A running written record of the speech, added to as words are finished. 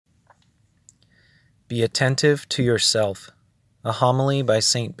Be attentive to yourself. A homily by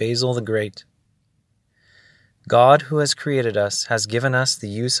St. Basil the Great. God, who has created us, has given us the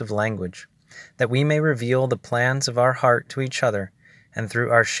use of language, that we may reveal the plans of our heart to each other, and through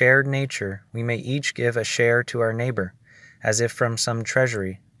our shared nature we may each give a share to our neighbor, as if from some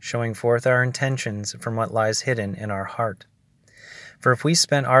treasury, showing forth our intentions from what lies hidden in our heart. For if we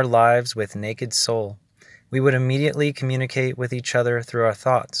spent our lives with naked soul, we would immediately communicate with each other through our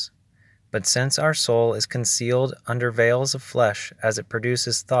thoughts. But since our soul is concealed under veils of flesh as it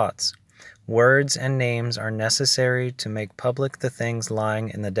produces thoughts, words and names are necessary to make public the things lying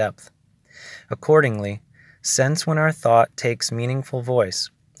in the depth. Accordingly, since when our thought takes meaningful voice,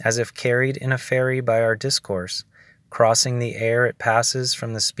 as if carried in a ferry by our discourse, crossing the air it passes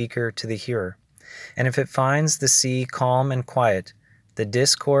from the speaker to the hearer, and if it finds the sea calm and quiet, the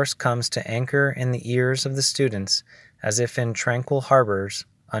discourse comes to anchor in the ears of the students as if in tranquil harbors,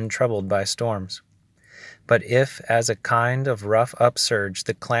 untroubled by storms. But if, as a kind of rough upsurge,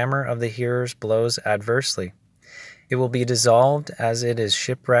 the clamor of the hearers blows adversely, it will be dissolved as it is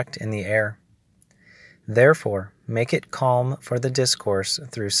shipwrecked in the air. Therefore, make it calm for the discourse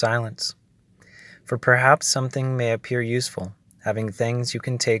through silence. For perhaps something may appear useful, having things you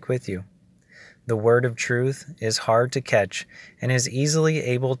can take with you. The word of truth is hard to catch and is easily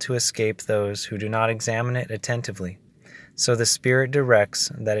able to escape those who do not examine it attentively. So the Spirit directs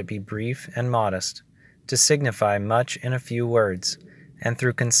that it be brief and modest, to signify much in a few words, and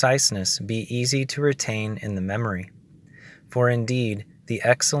through conciseness be easy to retain in the memory. For indeed, the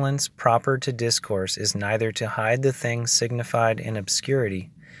excellence proper to discourse is neither to hide the things signified in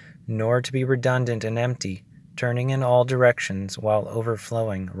obscurity, nor to be redundant and empty, turning in all directions while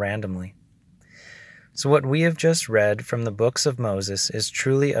overflowing randomly. So what we have just read from the books of Moses is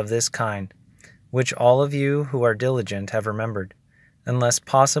truly of this kind, which all of you who are diligent have remembered, unless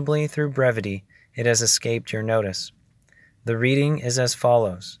possibly through brevity it has escaped your notice. The reading is as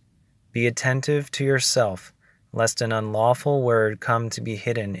follows: Be attentive to yourself, lest an unlawful word come to be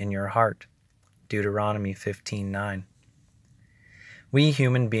hidden in your heart. Deuteronomy 15:9. We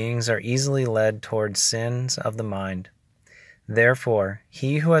human beings are easily led towards sins of the mind. Therefore,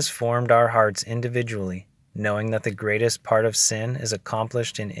 he who has formed our hearts individually, knowing that the greatest part of sin is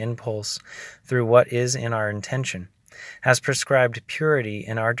accomplished in impulse through what is in our intention, has prescribed purity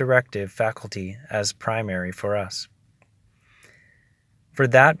in our directive faculty as primary for us. For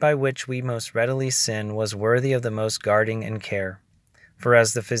that by which we most readily sin was worthy of the most guarding and care. For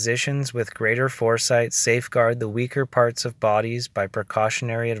as the physicians with greater foresight safeguard the weaker parts of bodies by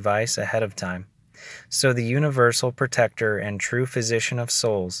precautionary advice ahead of time, so the universal protector and true physician of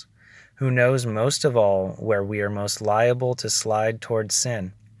souls, who knows most of all where we are most liable to slide towards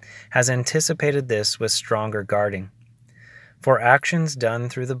sin, has anticipated this with stronger guarding. For actions done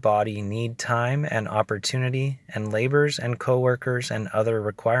through the body need time and opportunity and labors and co-workers and other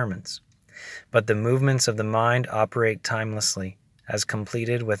requirements. But the movements of the mind operate timelessly, as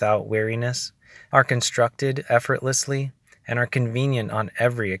completed without weariness, are constructed effortlessly, and are convenient on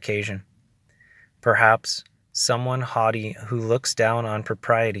every occasion. Perhaps someone haughty who looks down on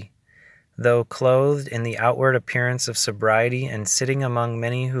propriety, though clothed in the outward appearance of sobriety and sitting among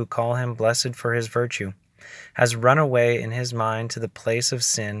many who call him blessed for his virtue, has run away in his mind to the place of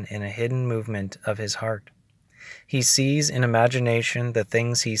sin in a hidden movement of his heart. He sees in imagination the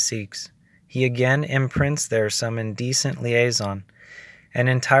things he seeks. He again imprints there some indecent liaison, and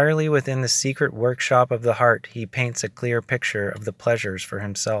entirely within the secret workshop of the heart he paints a clear picture of the pleasures for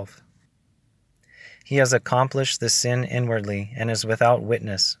himself. He has accomplished the sin inwardly and is without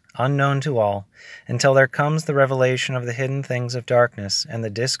witness, unknown to all, until there comes the revelation of the hidden things of darkness and the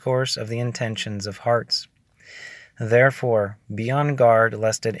discourse of the intentions of hearts. Therefore, be on guard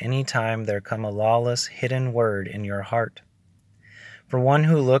lest at any time there come a lawless, hidden word in your heart. For one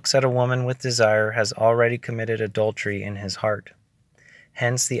who looks at a woman with desire has already committed adultery in his heart.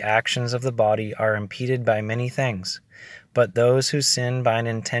 Hence the actions of the body are impeded by many things, but those who sin by an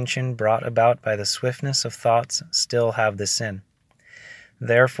intention brought about by the swiftness of thoughts still have the sin.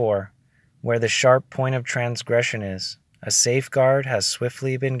 Therefore, where the sharp point of transgression is, a safeguard has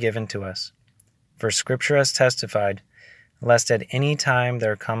swiftly been given to us. For Scripture has testified, lest at any time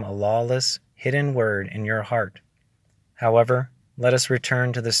there come a lawless, hidden word in your heart. However, let us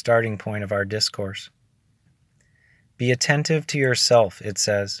return to the starting point of our discourse. Be attentive to yourself, it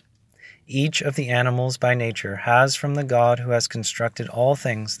says. Each of the animals by nature has from the God who has constructed all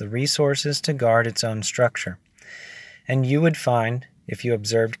things the resources to guard its own structure. And you would find, if you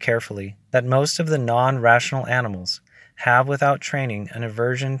observed carefully, that most of the non-rational animals have without training an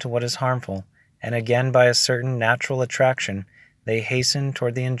aversion to what is harmful, and again by a certain natural attraction they hasten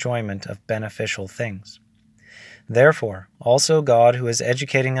toward the enjoyment of beneficial things. Therefore, also God, who is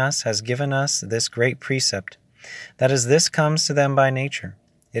educating us, has given us this great precept, that as this comes to them by nature,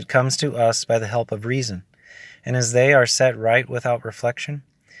 it comes to us by the help of reason, and as they are set right without reflection,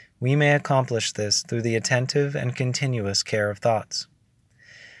 we may accomplish this through the attentive and continuous care of thoughts.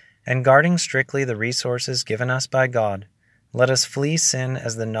 And guarding strictly the resources given us by God, let us flee sin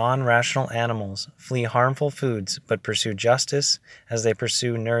as the non-rational animals flee harmful foods but pursue justice as they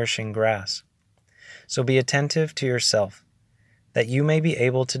pursue nourishing grass. So be attentive to yourself, that you may be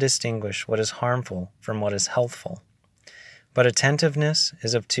able to distinguish what is harmful from what is healthful. But attentiveness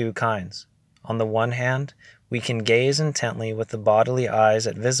is of two kinds. On the one hand, we can gaze intently with the bodily eyes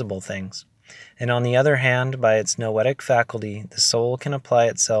at visible things, and on the other hand, by its noetic faculty, the soul can apply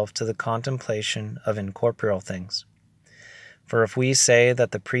itself to the contemplation of incorporeal things. For if we say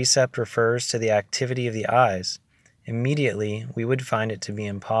that the precept refers to the activity of the eyes, immediately we would find it to be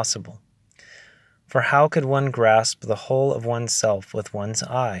impossible. For how could one grasp the whole of oneself with one's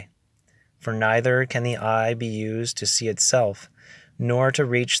eye? For neither can the eye be used to see itself, nor to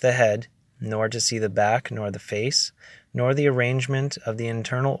reach the head, nor to see the back, nor the face, nor the arrangement of the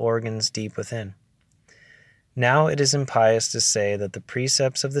internal organs deep within. Now it is impious to say that the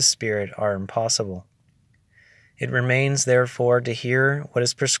precepts of the Spirit are impossible. It remains, therefore, to hear what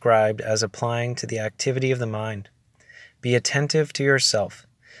is prescribed as applying to the activity of the mind. Be attentive to yourself,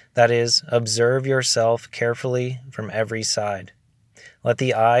 that is, observe yourself carefully from every side. Let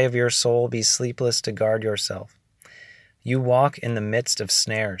the eye of your soul be sleepless to guard yourself. You walk in the midst of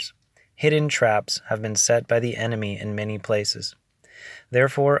snares. Hidden traps have been set by the enemy in many places.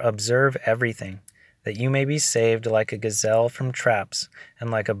 Therefore observe everything, that you may be saved like a gazelle from traps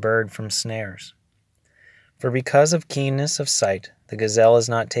and like a bird from snares. For because of keenness of sight, the gazelle is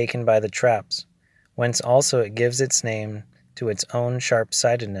not taken by the traps, whence also it gives its name to its own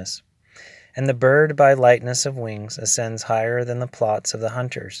sharp-sightedness. And the bird by lightness of wings ascends higher than the plots of the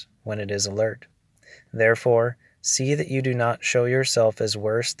hunters when it is alert. Therefore, see that you do not show yourself as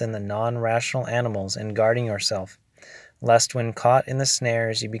worse than the non-rational animals in guarding yourself, lest when caught in the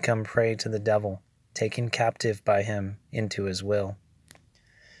snares you become prey to the devil, taken captive by him into his will.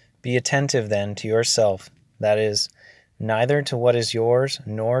 Be attentive then to yourself, that is, neither to what is yours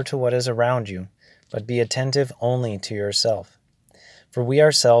nor to what is around you, but be attentive only to yourself. For we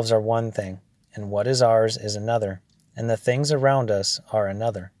ourselves are one thing, and what is ours is another, and the things around us are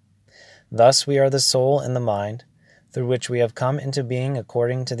another. Thus we are the soul and the mind, through which we have come into being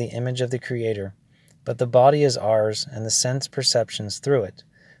according to the image of the Creator, but the body is ours and the sense perceptions through it,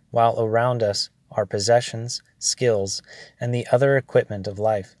 while around us are possessions, skills, and the other equipment of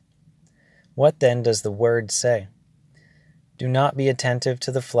life. What then does the Word say? Do not be attentive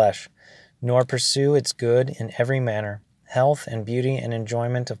to the flesh, nor pursue its good in every manner, health and beauty and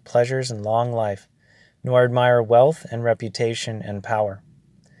enjoyment of pleasures and long life, nor admire wealth and reputation and power.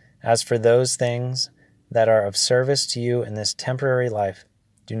 As for those things that are of service to you in this temporary life,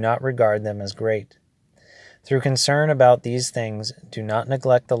 do not regard them as great. Through concern about these things, do not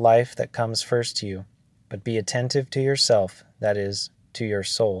neglect the life that comes first to you, but be attentive to yourself, that is, to your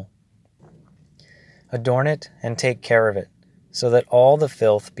soul. Adorn it and take care of it, so that all the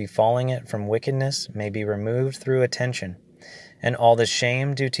filth befalling it from wickedness may be removed through attention, and all the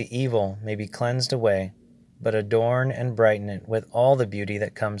shame due to evil may be cleansed away, but adorn and brighten it with all the beauty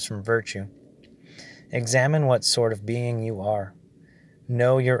that comes from virtue. Examine what sort of being you are.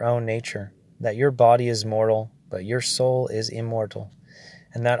 Know your own nature, that your body is mortal, but your soul is immortal,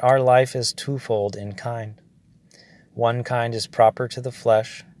 and that our life is twofold in kind. One kind is proper to the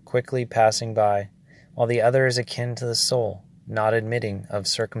flesh, quickly passing by, while the other is akin to the soul, not admitting of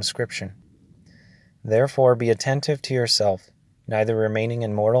circumscription. Therefore be attentive to yourself, neither remaining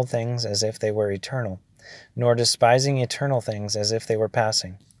in mortal things as if they were eternal, nor despising eternal things as if they were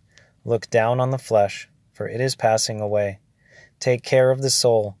passing. Look down on the flesh, for it is passing away. Take care of the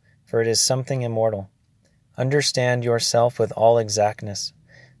soul, for it is something immortal. Understand yourself with all exactness,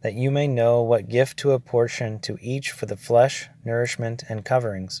 that you may know what gift to apportion to each for the flesh, nourishment, and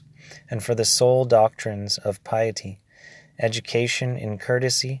coverings, and for the soul doctrines of piety, education in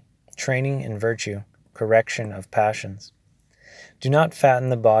courtesy, training in virtue, correction of passions. Do not fatten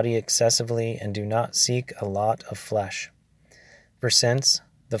the body excessively, and do not seek a lot of flesh. For since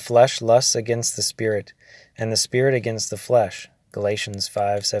the flesh lusts against the spirit, and the spirit against the flesh, Galatians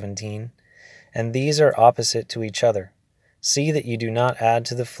 5:17, and these are opposite to each other. See that you do not add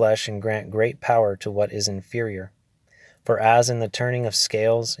to the flesh and grant great power to what is inferior. For as in the turning of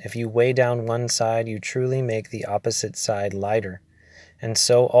scales, if you weigh down one side, you truly make the opposite side lighter, and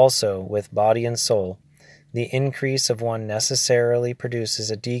so also with body and soul, The increase of one necessarily produces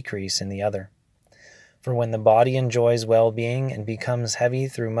a decrease in the other. For when the body enjoys well-being and becomes heavy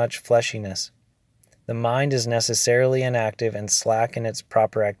through much fleshiness, the mind is necessarily inactive and slack in its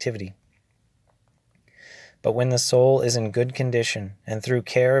proper activity. But when the soul is in good condition, and through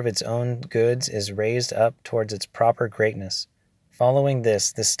care of its own goods is raised up towards its proper greatness, following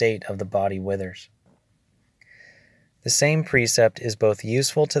this the state of the body withers. The same precept is both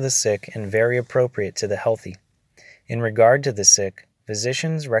useful to the sick and very appropriate to the healthy. In regard to the sick,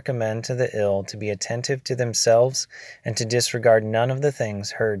 physicians recommend to the ill to be attentive to themselves and to disregard none of the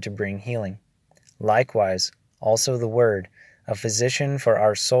things heard to bring healing. Likewise, also the word, a physician for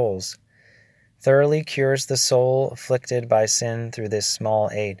our souls, thoroughly cures the soul afflicted by sin through this small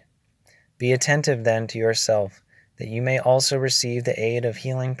aid. Be attentive then to yourself, that you may also receive the aid of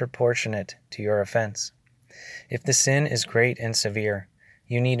healing proportionate to your offense. If the sin is great and severe,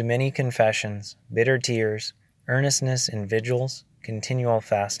 you need many confessions, bitter tears, earnestness in vigils, continual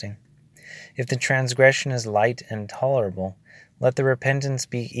fasting. If the transgression is light and tolerable, let the repentance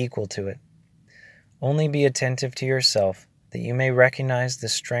be equal to it. Only be attentive to yourself, that you may recognize the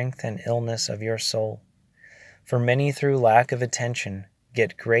strength and illness of your soul. For many through lack of attention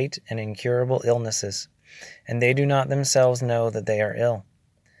get great and incurable illnesses, and they do not themselves know that they are ill.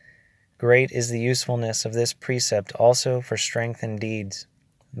 Great is the usefulness of this precept also for strength in deeds.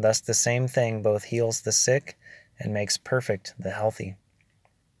 Thus the same thing both heals the sick and makes perfect the healthy.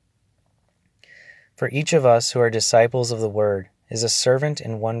 For each of us who are disciples of the Word is a servant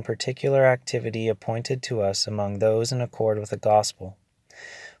in one particular activity appointed to us among those in accord with the gospel.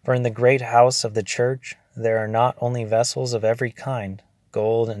 For in the great house of the church there are not only vessels of every kind,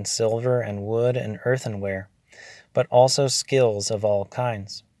 gold and silver and wood and earthenware, but also skills of all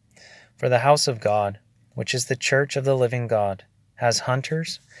kinds. For the house of God, which is the church of the living God, has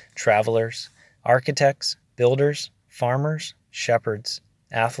hunters, travelers, architects, builders, farmers, shepherds,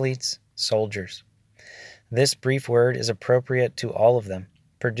 athletes, soldiers. This brief word is appropriate to all of them,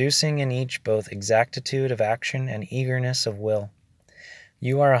 producing in each both exactitude of action and eagerness of will.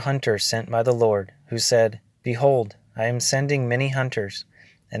 You are a hunter sent by the Lord, who said, Behold, I am sending many hunters,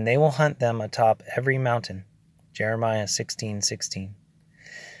 and they will hunt them atop every mountain. Jeremiah 16:16.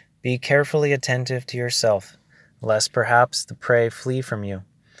 Be carefully attentive to yourself, lest perhaps the prey flee from you,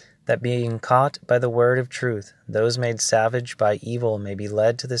 that being caught by the word of truth, those made savage by evil may be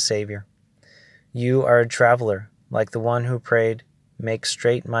led to the Savior. You are a traveler, like the one who prayed, Make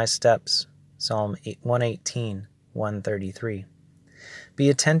straight my steps. Psalm 118, 133. Be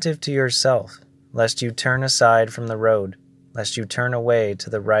attentive to yourself, lest you turn aside from the road, lest you turn away to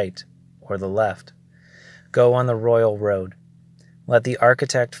the right or the left. Go on the royal road. Let the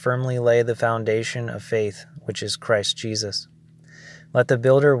architect firmly lay the foundation of faith, which is Christ Jesus. Let the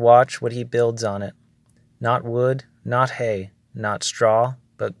builder watch what he builds on it, not wood, not hay, not straw,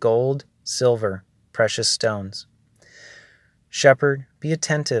 but gold, silver, precious stones. Shepherd, be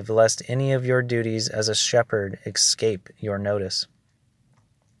attentive lest any of your duties as a shepherd escape your notice.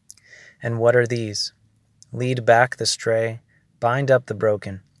 And what are these? Lead back the stray, bind up the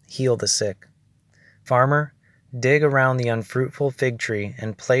broken, heal the sick. Farmer, dig around the unfruitful fig tree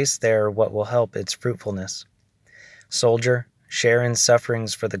and place there what will help its fruitfulness. Soldier, share in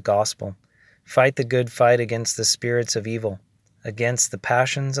sufferings for the gospel. Fight the good fight against the spirits of evil, against the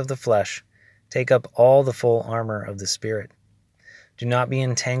passions of the flesh. Take up all the full armor of the Spirit. Do not be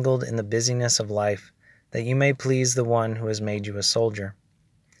entangled in the busyness of life, that you may please the one who has made you a soldier.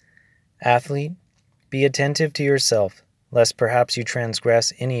 Athlete, be attentive to yourself, lest perhaps you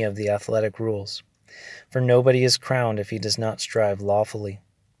transgress any of the athletic rules. For nobody is crowned if he does not strive lawfully.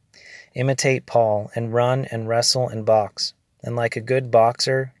 Imitate Paul, and run and wrestle and box, and like a good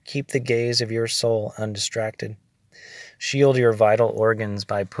boxer, keep the gaze of your soul undistracted. Shield your vital organs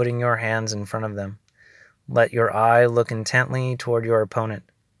by putting your hands in front of them. Let your eye look intently toward your opponent.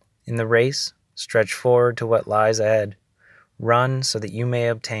 In the race, stretch forward to what lies ahead. Run so that you may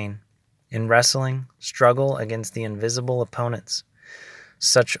obtain. In wrestling, struggle against the invisible opponents.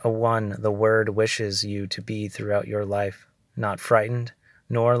 Such a one the Word wishes you to be throughout your life, not frightened,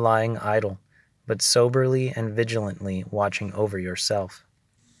 nor lying idle, but soberly and vigilantly watching over yourself.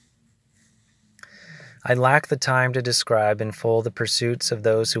 I lack the time to describe in full the pursuits of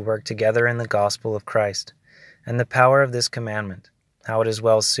those who work together in the gospel of Christ, and the power of this commandment, how it is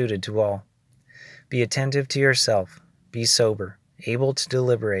well suited to all. Be attentive to yourself, be sober, able to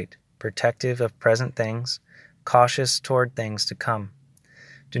deliberate, protective of present things, cautious toward things to come.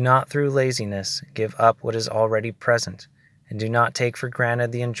 Do not through laziness give up what is already present, and do not take for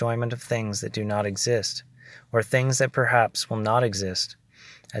granted the enjoyment of things that do not exist, or things that perhaps will not exist,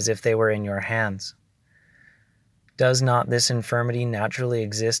 as if they were in your hands. Does not this infirmity naturally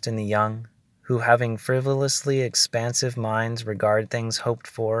exist in the young, who having frivolously expansive minds regard things hoped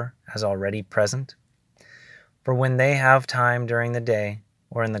for as already present? For when they have time during the day,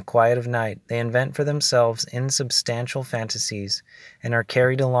 or in the quiet of night, they invent for themselves insubstantial fantasies, and are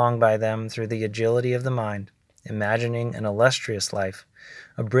carried along by them through the agility of the mind, imagining an illustrious life,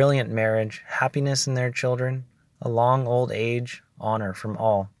 a brilliant marriage, happiness in their children, a long old age, honor from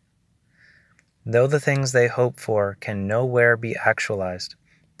all. Though the things they hope for can nowhere be actualized,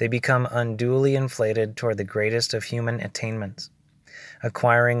 they become unduly inflated toward the greatest of human attainments.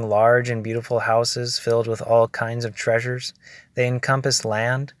 Acquiring large and beautiful houses filled with all kinds of treasures, they encompass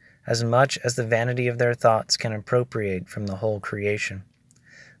land as much as the vanity of their thoughts can appropriate from the whole creation.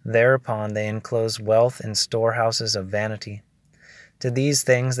 Thereupon they enclose wealth in storehouses of vanity. To these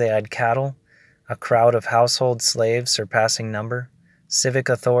things they add cattle, a crowd of household slaves surpassing number, civic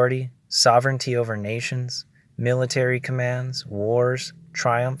authority, sovereignty over nations, military commands, wars,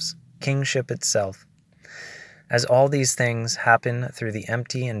 triumphs, kingship itself. As all these things happen through the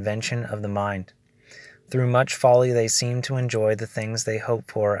empty invention of the mind, through much folly they seem to enjoy the things they hope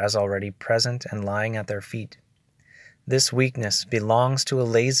for as already present and lying at their feet. This weakness belongs to a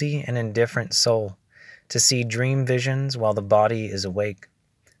lazy and indifferent soul, to see dream visions while the body is awake.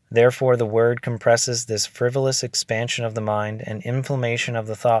 Therefore the word compresses this frivolous expansion of the mind and inflammation of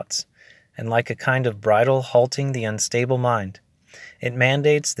the thoughts, and like a kind of bridle halting the unstable mind, it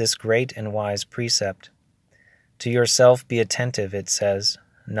mandates this great and wise precept. To yourself be attentive, it says,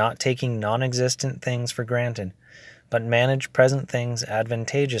 not taking non-existent things for granted, but manage present things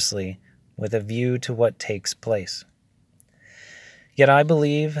advantageously with a view to what takes place. Yet I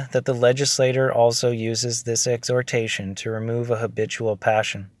believe that the legislator also uses this exhortation to remove a habitual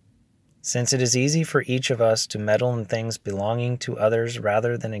passion, since it is easy for each of us to meddle in things belonging to others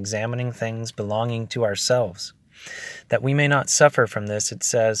rather than examining things belonging to ourselves. That we may not suffer from this, it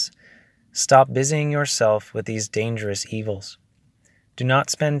says, stop busying yourself with these dangerous evils. Do not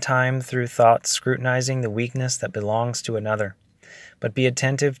spend time through thoughts scrutinizing the weakness that belongs to another, but be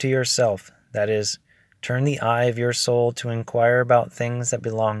attentive to yourself, that is, turn the eye of your soul to inquire about things that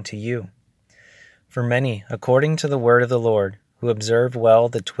belong to you. For many, according to the word of the Lord, who observe well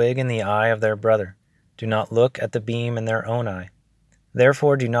the twig in the eye of their brother, do not look at the beam in their own eye.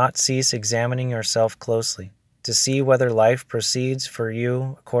 Therefore do not cease examining yourself closely, to see whether life proceeds for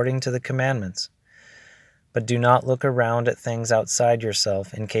you according to the commandments. But do not look around at things outside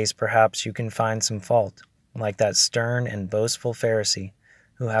yourself in case perhaps you can find some fault, like that stern and boastful Pharisee,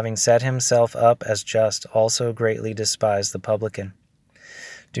 who having set himself up as just also greatly despised the publican.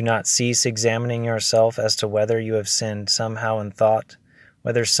 Do not cease examining yourself as to whether you have sinned somehow in thought,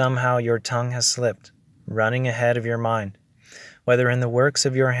 whether somehow your tongue has slipped, running ahead of your mind, whether in the works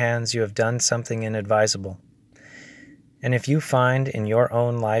of your hands you have done something inadvisable. And if you find in your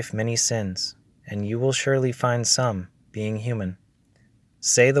own life many sins, and you will surely find some, being human,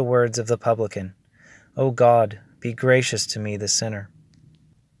 say the words of the publican, O God, be gracious to me, the sinner.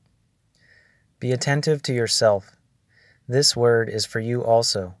 Be attentive to yourself. This word is for you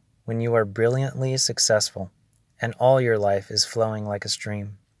also, when you are brilliantly successful, and all your life is flowing like a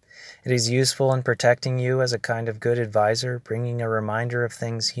stream. It is useful in protecting you as a kind of good advisor, bringing a reminder of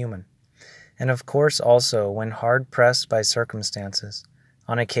things human. And of course also, when hard pressed by circumstances,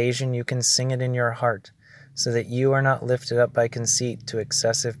 on occasion you can sing it in your heart, so that you are not lifted up by conceit to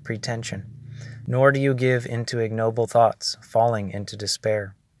excessive pretension, nor do you give into ignoble thoughts, falling into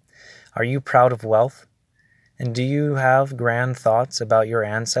despair. Are you proud of wealth? And do you have grand thoughts about your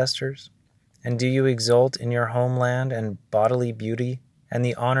ancestors? And do you exult in your homeland and bodily beauty and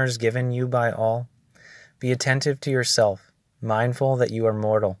the honors given you by all? Be attentive to yourself, mindful that you are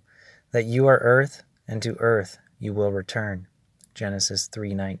mortal, that you are earth, and to earth you will return. Genesis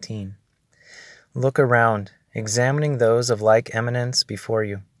 3:19. Look around, examining those of like eminence before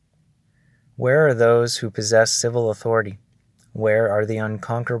you. Where are those who possess civil authority? Where are the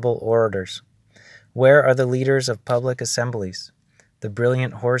unconquerable orators? Where are the leaders of public assemblies? The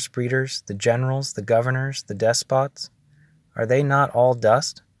brilliant horse breeders, the generals, the governors, the despots? Are they not all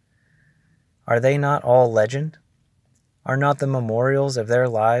dust? Are they not all legend? Are not the memorials of their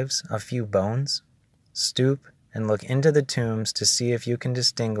lives a few bones? Stoop and look into the tombs to see if you can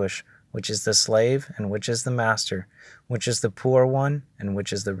distinguish which is the slave and which is the master, which is the poor one and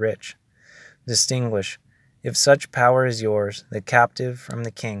which is the rich. Distinguish, if such power is yours, the captive from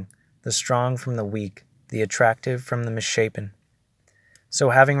the king, the strong from the weak, the attractive from the misshapen.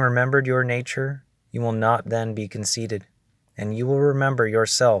 So having remembered your nature, you will not then be conceited, and you will remember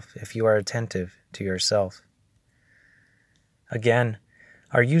yourself if you are attentive to yourself. Again,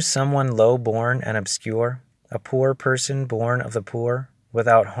 are you someone low-born and obscure, a poor person born of the poor,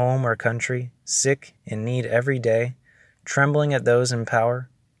 without home or country, sick, in need every day, trembling at those in power,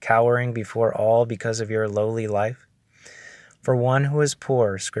 cowering before all because of your lowly life? For one who is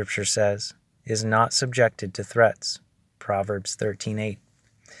poor, Scripture says, is not subjected to threats. Proverbs 13:8.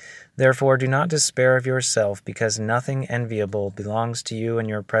 Therefore do not despair of yourself, because nothing enviable belongs to you in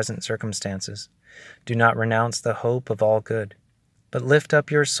your present circumstances. Do not renounce the hope of all good, but lift up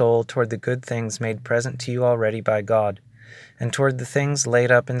your soul toward the good things made present to you already by God, and toward the things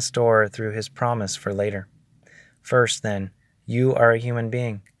laid up in store through His promise for later. First, then, you are a human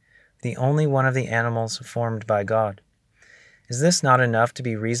being, the only one of the animals formed by God. Is this not enough to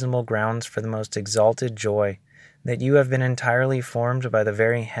be reasonable grounds for the most exalted joy, that you have been entirely formed by the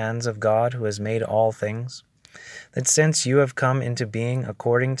very hands of God who has made all things? That since you have come into being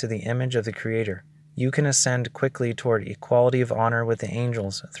according to the image of the Creator, you can ascend quickly toward equality of honor with the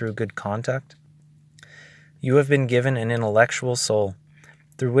angels through good conduct? You have been given an intellectual soul,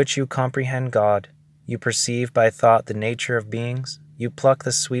 through which you comprehend God, you perceive by thought the nature of beings, you pluck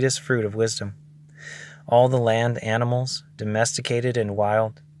the sweetest fruit of wisdom. All the land animals, domesticated and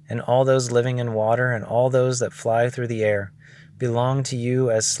wild, and all those living in water and all those that fly through the air, belong to you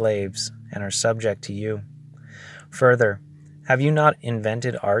as slaves and are subject to you. Further, have you not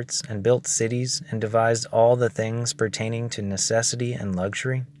invented arts and built cities and devised all the things pertaining to necessity and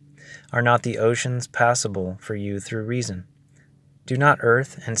luxury? Are not the oceans passable for you through reason? Do not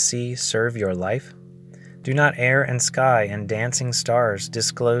earth and sea serve your life? Do not air and sky and dancing stars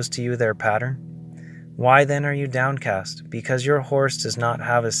disclose to you their pattern? Why then are you downcast, because your horse does not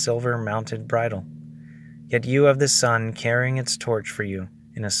have a silver-mounted bridle? Yet you have the sun carrying its torch for you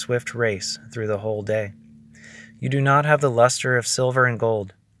in a swift race through the whole day. You do not have the luster of silver and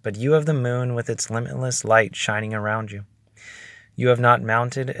gold, but you have the moon with its limitless light shining around you. You have not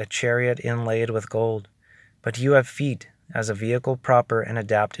mounted a chariot inlaid with gold, but you have feet as a vehicle proper and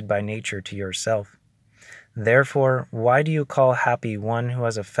adapted by nature to yourself. Therefore, why do you call happy one who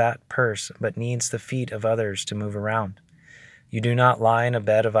has a fat purse but needs the feet of others to move around? You do not lie in a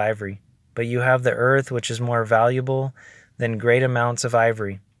bed of ivory, but you have the earth which is more valuable than great amounts of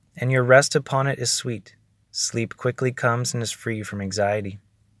ivory, and your rest upon it is sweet. Sleep quickly comes and is free from anxiety.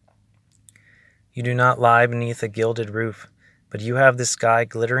 You do not lie beneath a gilded roof, but you have the sky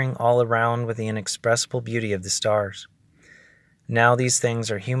glittering all around with the inexpressible beauty of the stars. Now these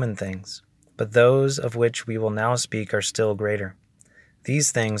things are human things, but those of which we will now speak are still greater.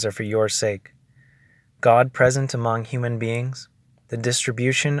 These things are for your sake. God present among human beings, the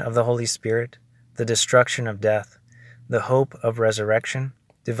distribution of the Holy Spirit, the destruction of death, the hope of resurrection,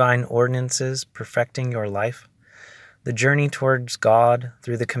 divine ordinances perfecting your life, the journey towards God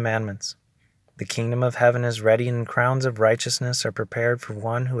through the commandments. The kingdom of heaven is ready, and crowns of righteousness are prepared for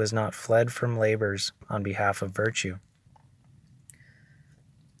one who has not fled from labors on behalf of virtue.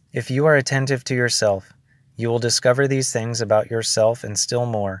 If you are attentive to yourself, you will discover these things about yourself and still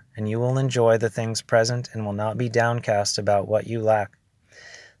more, and you will enjoy the things present and will not be downcast about what you lack.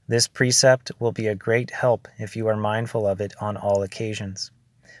 This precept will be a great help if you are mindful of it on all occasions.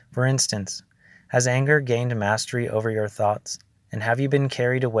 For instance, has anger gained mastery over your thoughts, and have you been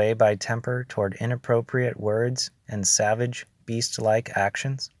carried away by temper toward inappropriate words and savage, beast-like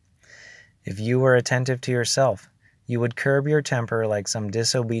actions? If you were attentive to yourself, you would curb your temper like some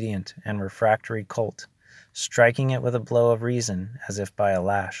disobedient and refractory colt, striking it with a blow of reason as if by a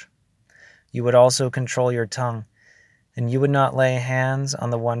lash. You would also control your tongue, and you would not lay hands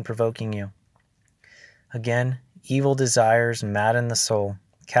on the one provoking you. Again, evil desires madden the soul,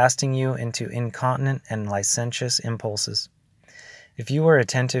 casting you into incontinent and licentious impulses. If you were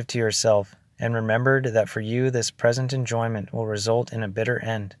attentive to yourself, and remembered that for you this present enjoyment will result in a bitter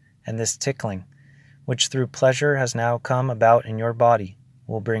end, and this tickling, which through pleasure has now come about in your body,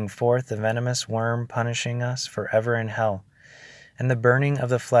 will bring forth the venomous worm punishing us forever in hell, and the burning of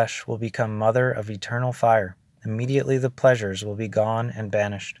the flesh will become mother of eternal fire, immediately the pleasures will be gone and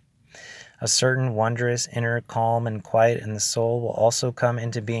banished. A certain wondrous inner calm and quiet in the soul will also come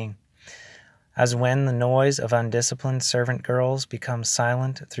into being, as when the noise of undisciplined servant girls becomes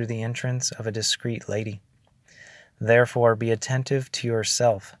silent through the entrance of a discreet lady. Therefore be attentive to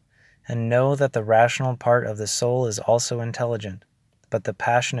yourself, and know that the rational part of the soul is also intelligent, but the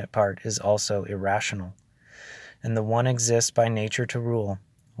passionate part is also irrational, and the one exists by nature to rule,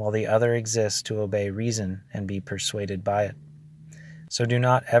 while the other exists to obey reason and be persuaded by it. So do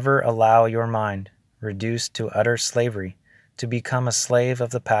not ever allow your mind, reduced to utter slavery, to become a slave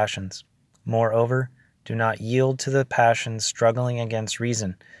of the passions. Moreover, do not yield to the passions struggling against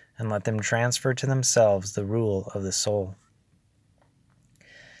reason, and let them transfer to themselves the rule of the soul.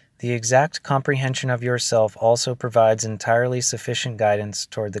 The exact comprehension of yourself also provides entirely sufficient guidance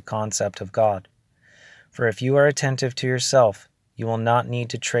toward the concept of God. For if you are attentive to yourself, you will not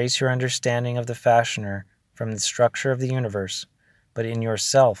need to trace your understanding of the fashioner from the structure of the universe, but in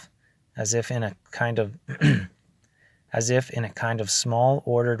yourself, as if in a kind of small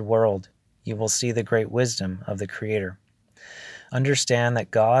ordered world, you will see the great wisdom of the Creator. Understand that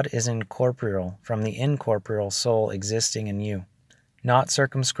God is incorporeal from the incorporeal soul existing in you, not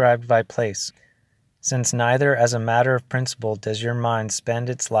circumscribed by place, since neither as a matter of principle does your mind spend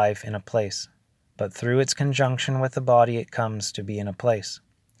its life in a place, but through its conjunction with the body it comes to be in a place.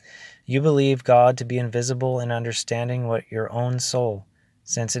 You believe God to be invisible in understanding what your own soul,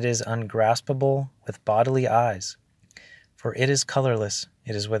 since it is ungraspable with bodily eyes. For it is colorless,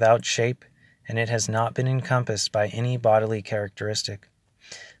 it is without shape, and it has not been encompassed by any bodily characteristic,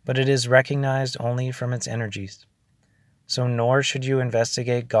 but it is recognized only from its energies. So nor should you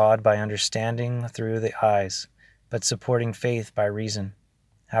investigate God by understanding through the eyes, but supporting faith by reason.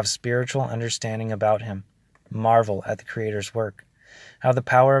 Have spiritual understanding about Him. Marvel at the Creator's work, how the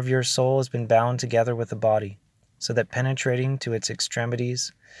power of your soul has been bound together with the body, so that penetrating to its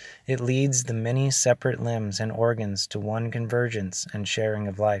extremities, it leads the many separate limbs and organs to one convergence and sharing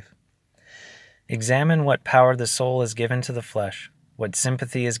of life. Examine what power the soul is given to the flesh, what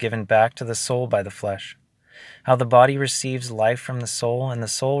sympathy is given back to the soul by the flesh, how the body receives life from the soul and the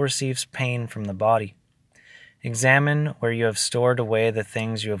soul receives pain from the body. Examine where you have stored away the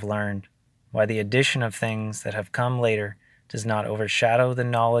things you have learned, why the addition of things that have come later does not overshadow the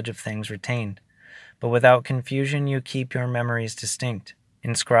knowledge of things retained, but without confusion you keep your memories distinct,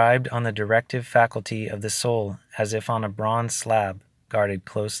 inscribed on the directive faculty of the soul as if on a bronze slab, guarded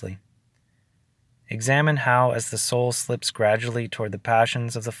closely. Examine how, as the soul slips gradually toward the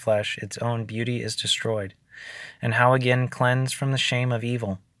passions of the flesh, its own beauty is destroyed, and how again cleansed from the shame of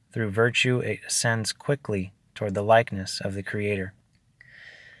evil, through virtue it ascends quickly toward the likeness of the Creator.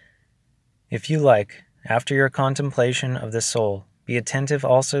 If you like, after your contemplation of the soul, be attentive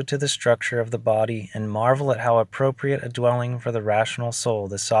also to the structure of the body, and marvel at how appropriate a dwelling for the rational soul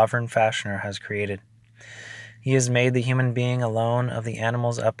the sovereign fashioner has created. He has made the human being alone of the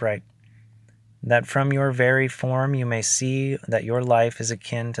animals upright, that from your very form you may see that your life is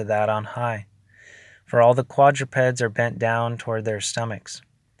akin to that on high. For all the quadrupeds are bent down toward their stomachs,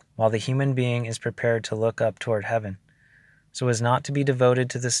 while the human being is prepared to look up toward heaven, so as not to be devoted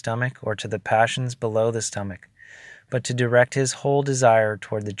to the stomach or to the passions below the stomach, but to direct his whole desire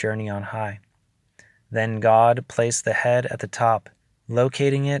toward the journey on high. Then God placed the head at the top,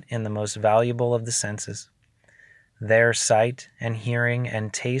 locating it in the most valuable of the senses. There sight and hearing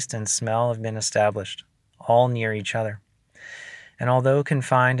and taste and smell have been established, all near each other. And although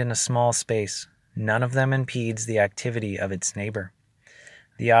confined in a small space, none of them impedes the activity of its neighbor.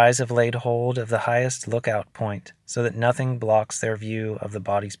 The eyes have laid hold of the highest lookout point, so that nothing blocks their view of the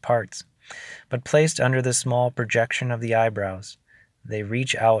body's parts, but placed under the small projection of the eyebrows, they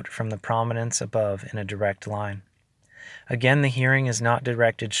reach out from the prominence above in a direct line. Again, the hearing is not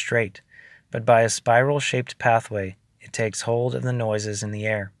directed straight, but by a spiral-shaped pathway it takes hold of the noises in the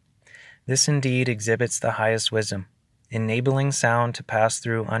air. This indeed exhibits the highest wisdom, enabling sound to pass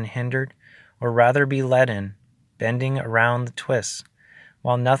through unhindered, or rather be let in, bending around the twists,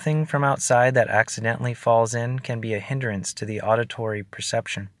 while nothing from outside that accidentally falls in can be a hindrance to the auditory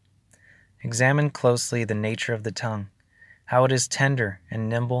perception. Examine closely the nature of the tongue, how it is tender and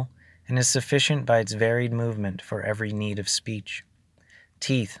nimble, and is sufficient by its varied movement for every need of speech.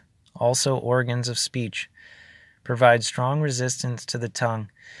 Teeth, also organs of speech, provide strong resistance to the tongue,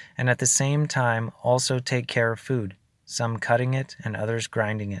 and at the same time also take care of food, some cutting it and others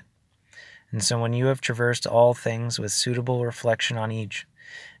grinding it. And so when you have traversed all things with suitable reflection on each,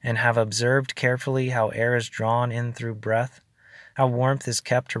 and have observed carefully how air is drawn in through breath, how warmth is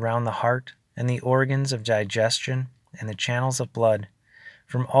kept around the heart, and the organs of digestion, and the channels of blood,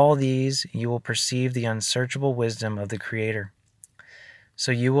 from all these you will perceive the unsearchable wisdom of the Creator.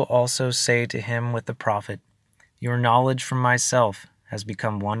 So you will also say to him with the prophet, "Your knowledge from myself has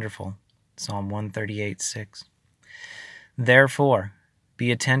become wonderful." Psalm 138:6. Therefore,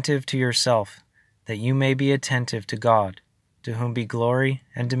 be attentive to yourself, that you may be attentive to God, to whom be glory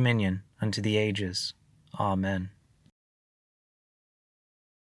and dominion unto the ages. Amen.